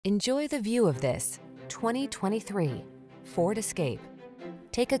Enjoy the view of this 2023 Ford Escape.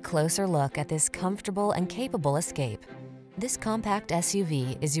 Take a closer look at this comfortable and capable Escape. This compact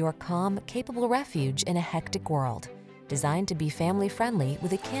SUV is your calm, capable refuge in a hectic world. Designed to be family-friendly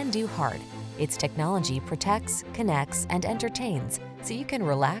with a can-do heart, its technology protects, connects, and entertains, so you can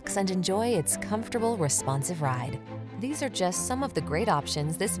relax and enjoy its comfortable, responsive ride. These are just some of the great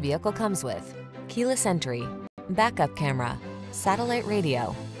options this vehicle comes with: keyless entry, backup camera, satellite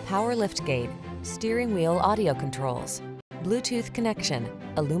radio, power liftgate, steering wheel audio controls, Bluetooth connection,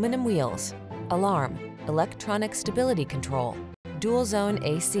 aluminum wheels, alarm, electronic stability control, dual zone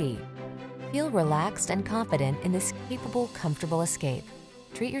AC. Feel relaxed and confident in this capable, comfortable Escape.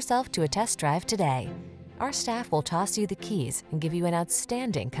 Treat yourself to a test drive today. Our staff will toss you the keys and give you an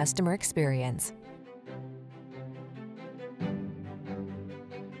outstanding customer experience.